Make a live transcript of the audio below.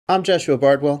I'm Joshua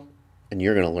Bardwell, and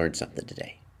you're going to learn something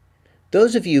today.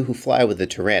 Those of you who fly with the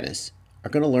Taranis are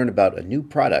going to learn about a new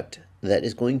product that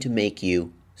is going to make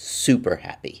you super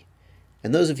happy.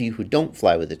 And those of you who don't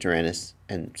fly with the Taranis,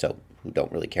 and so who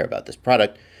don't really care about this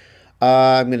product,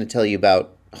 I'm going to tell you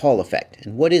about Hall Effect.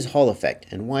 And what is Hall Effect,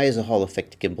 and why is a Hall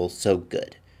Effect gimbal so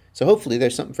good? So hopefully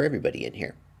there's something for everybody in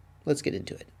here. Let's get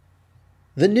into it.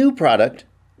 The new product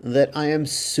that I am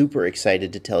super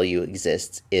excited to tell you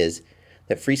exists is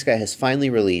that FrSky has finally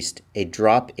released a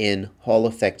drop-in Hall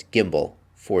Effect gimbal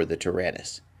for the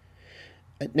Taranis.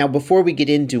 Now, before we get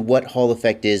into what Hall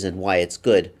Effect is and why it's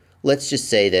good, let's just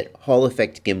say that Hall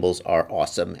Effect gimbals are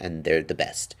awesome and they're the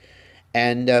best.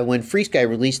 And when FrSky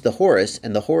released the Horus,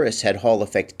 and the Horus had Hall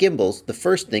Effect gimbals, the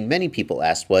first thing many people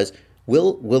asked was,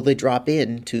 will they drop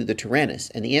in to the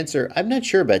Taranis? And the answer, I'm not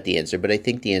sure about the answer, but I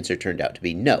think the answer turned out to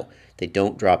be no. They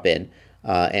don't drop in.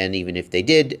 And even if they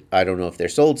did, I don't know if they're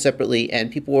sold separately.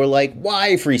 And people were like,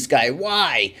 why, FrSky?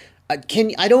 Why?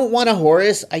 I don't want a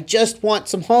Horus. I just want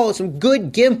some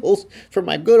good gimbals for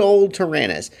my good old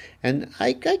Taranis. And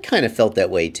I kind of felt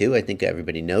that way too. I think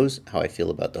everybody knows how I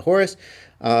feel about the Horus.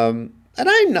 And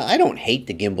I don't hate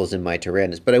the gimbals in my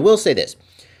Taranis, but I will say this.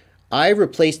 I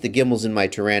replaced the gimbals in my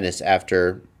Taranis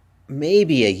after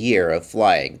maybe a year of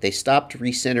flying. They stopped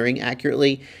recentering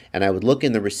accurately, and I would look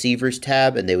in the receivers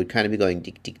tab and they would kind of be going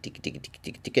tick, tick, tick, tick, tick,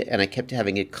 tick, tick, and I kept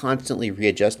having to constantly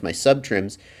readjust my sub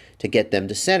trims to get them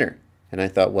to center. And I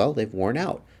thought, well, they've worn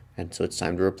out, and so it's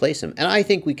time to replace them. And I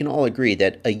think we can all agree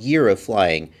that a year of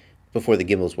flying before the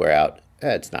gimbals wear out,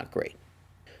 it's not great.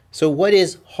 So what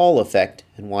is Hall Effect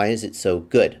and why is it so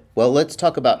good? Well, let's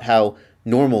talk about how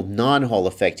normal non-Hall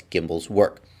Effect gimbals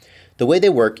work. The way they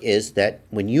work is that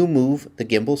when you move the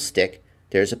gimbal stick,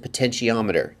 there's a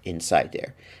potentiometer inside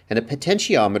there. And a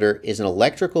potentiometer is an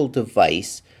electrical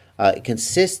device. It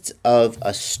consists of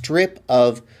a strip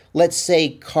of, let's say,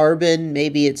 carbon,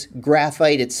 maybe it's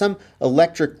graphite, it's some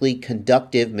electrically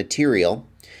conductive material.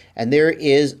 And there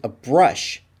is a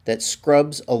brush that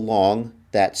scrubs along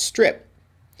that strip.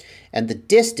 And the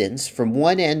distance from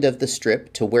one end of the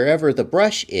strip to wherever the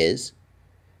brush is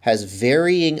has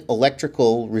varying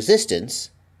electrical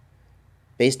resistance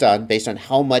based on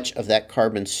how much of that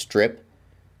carbon strip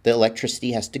the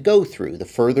electricity has to go through. The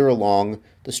further along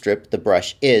the strip the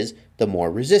brush is, the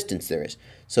more resistance there is.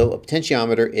 So a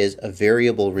potentiometer is a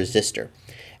variable resistor.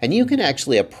 And you can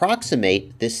actually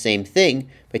approximate this same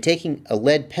thing by taking a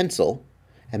lead pencil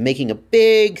and making a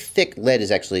big, thick, lead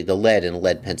is actually the lead in a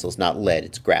lead pencil. It's not lead,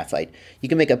 it's graphite. You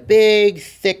can make a big,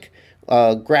 thick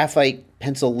graphite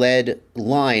pencil lead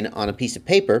line on a piece of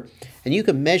paper, and you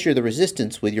can measure the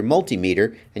resistance with your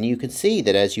multimeter, and you can see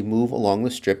that as you move along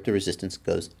the strip, the resistance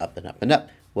goes up and up and up.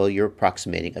 Well, you're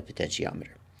approximating a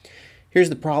potentiometer. Here's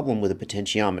the problem with a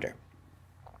potentiometer.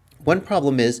 One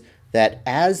problem is that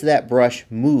as that brush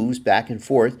moves back and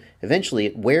forth, eventually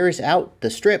it wears out the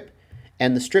strip,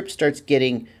 and the strip starts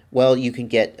getting, well, you can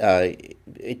get,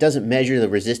 it doesn't measure the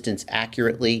resistance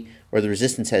accurately, or the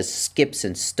resistance has skips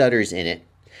and stutters in it.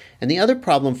 And the other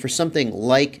problem for something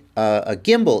like a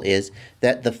gimbal is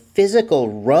that the physical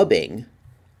rubbing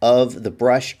of the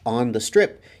brush on the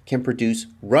strip can produce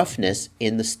roughness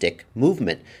in the stick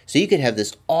movement. So you could have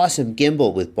this awesome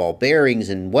gimbal with ball bearings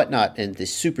and whatnot and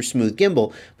this super smooth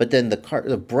gimbal, but then the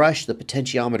brush, the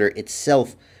potentiometer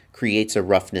itself creates a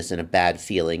roughness and a bad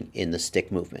feeling in the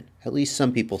stick movement. At least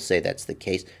some people say that's the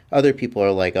case. Other people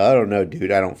are like, I don't know,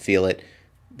 dude, I don't feel it.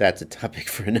 That's a topic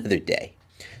for another day.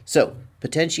 So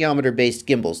potentiometer-based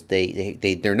gimbals,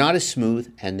 they're not as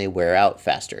smooth and they wear out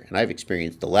faster. And I've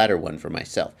experienced the latter one for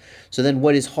myself. So then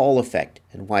what is Hall Effect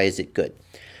and why is it good?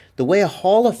 The way a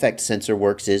Hall Effect sensor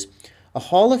works is a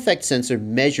Hall Effect sensor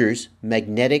measures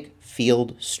magnetic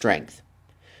field strength.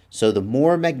 So the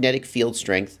more magnetic field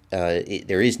strength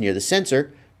there is near the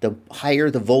sensor, the higher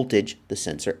the voltage the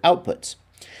sensor outputs.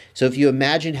 So if you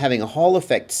imagine having a Hall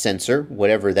Effect sensor,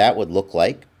 whatever that would look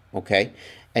like, okay,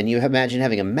 and you imagine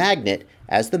having a magnet,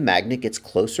 as the magnet gets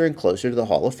closer and closer to the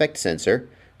Hall Effect sensor,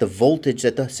 the voltage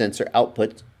that the sensor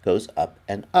outputs goes up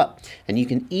and up. And you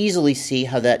can easily see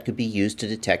how that could be used to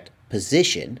detect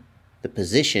position, the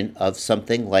position of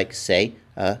something like, say,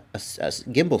 a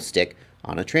gimbal stick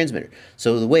on a transmitter.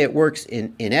 So the way it works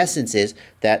in essence is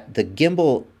that the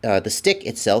gimbal, the stick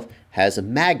itself has a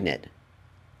magnet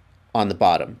on the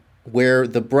bottom where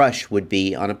the brush would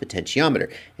be on a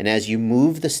potentiometer. And as you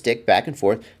move the stick back and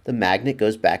forth, the magnet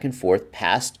goes back and forth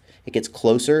past, it gets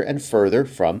closer and further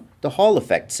from the Hall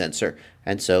Effect sensor.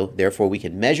 And so therefore we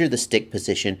can measure the stick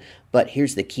position, but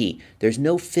here's the key. There's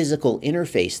no physical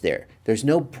interface there. There's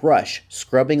no brush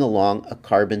scrubbing along a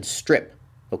carbon strip.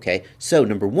 Okay, so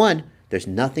number one, there's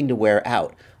nothing to wear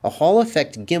out. A Hall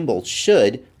effect gimbal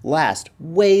should last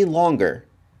way longer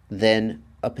than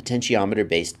a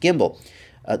potentiometer-based gimbal.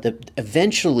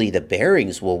 Eventually the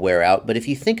bearings will wear out, but if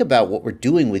you think about what we're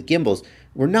doing with gimbals,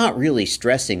 we're not really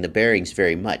stressing the bearings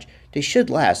very much. They should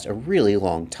last a really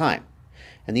long time.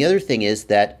 And the other thing is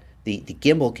that the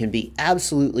gimbal can be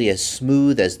absolutely as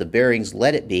smooth as the bearings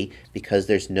let it be because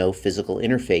there's no physical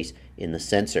interface in the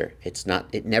sensor.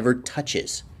 It never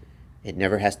touches. It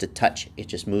never has to touch. It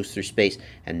just moves through space.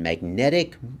 And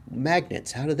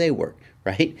magnets, how do they work,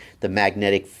 right? The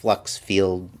magnetic flux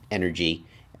field energy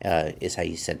is how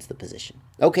you sense the position.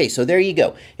 Okay, so there you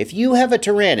go. If you have a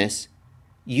Taranis,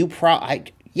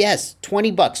 yes,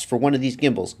 $20 for one of these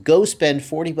gimbals. Go spend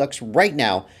 $40 right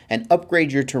now and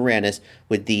upgrade your Taranis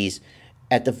with these.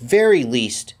 At the very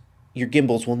least, your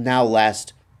gimbals will now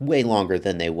last way longer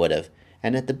than they would have.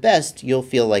 And at the best, you'll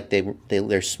feel like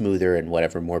they're smoother and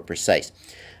whatever, more precise.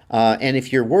 And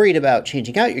if you're worried about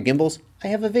changing out your gimbals, I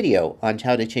have a video on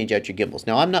how to change out your gimbals.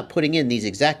 Now, I'm not putting in these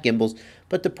exact gimbals,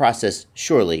 but the process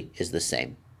surely is the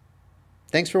same.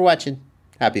 Thanks for watching.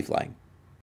 Happy flying.